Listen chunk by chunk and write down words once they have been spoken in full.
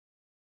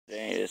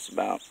It's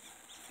about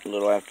a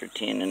little after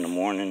 10 in the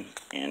morning,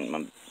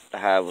 and the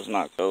hive was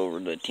knocked over.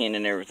 The tin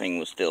and everything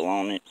was still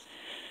on it.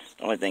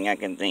 The only thing I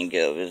can think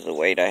of is the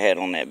weight I had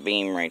on that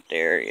beam right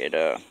there. It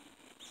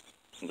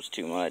was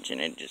too much,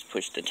 and it just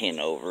pushed the tin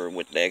over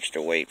with the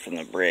extra weight from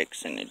the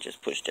bricks, and it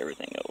just pushed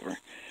everything over.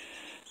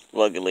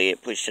 Luckily,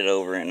 it pushed it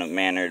over in a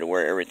manner to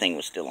where everything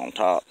was still on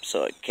top,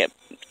 so it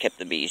kept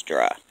the bees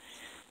dry.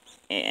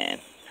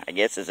 And I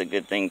guess it's a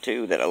good thing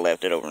too that I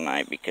left it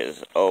overnight,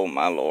 because oh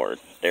my lord,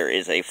 there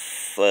is a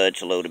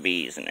fudge load of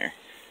bees in there.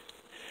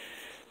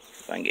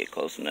 If I can get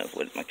close enough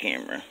with my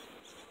camera.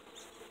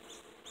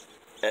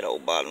 That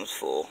old bottom's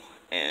full,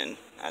 and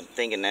I'm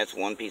thinking that's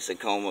one piece of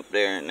comb up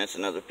there, and that's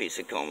another piece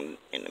of comb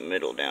in the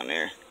middle down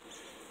there.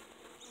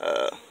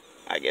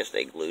 I guess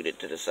they glued it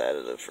to the side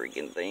of the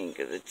freaking thing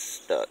because it's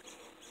stuck.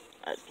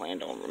 I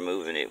planned on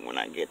removing it when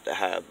I get the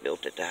hive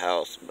built at the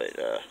house,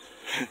 but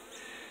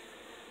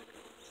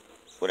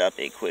without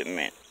the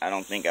equipment, I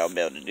don't think I'll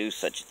be able to do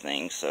such a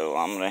thing, so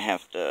I'm gonna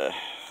have to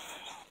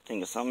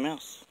think of something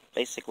else,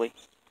 basically.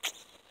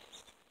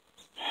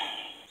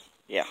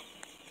 Yeah,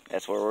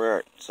 that's where we're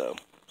at, so